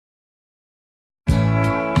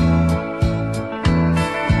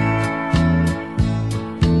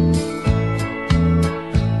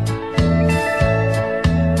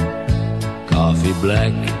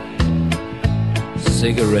black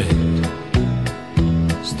cigarette,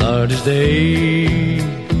 start his day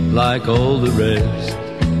like all the rest.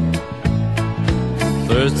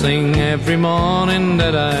 First thing every morning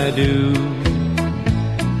that I do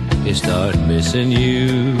is start missing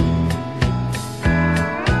you.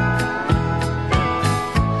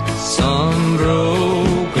 Some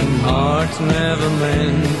broken hearts never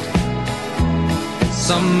mend,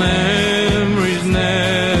 some memories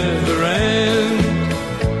never end,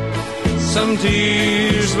 some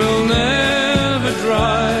tears will never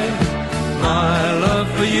dry. My love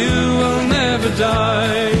for you will never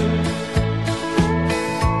die.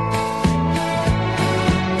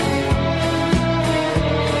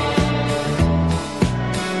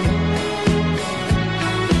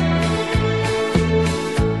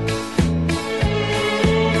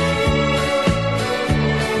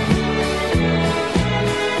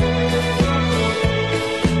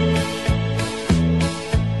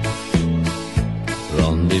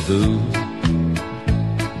 Rendezvous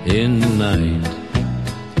in the night,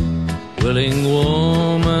 willing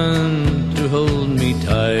woman to hold me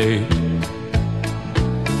tight,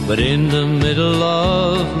 but in the middle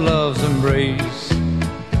of love's embrace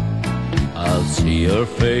I'll see your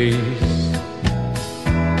face.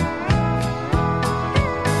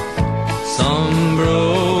 Some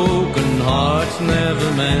broken hearts never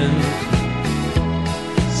mend,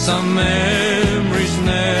 some memories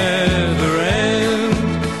never end,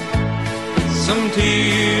 some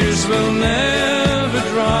tears will never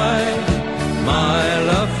dry. My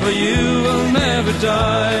love for you will never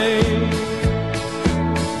die.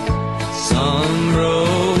 Some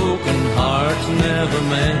broken hearts never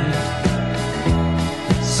mend,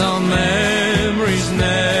 some memories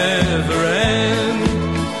never end,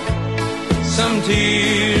 some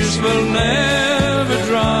tears will never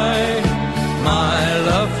dry. My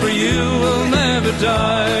love for you will never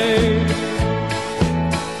die.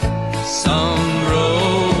 Some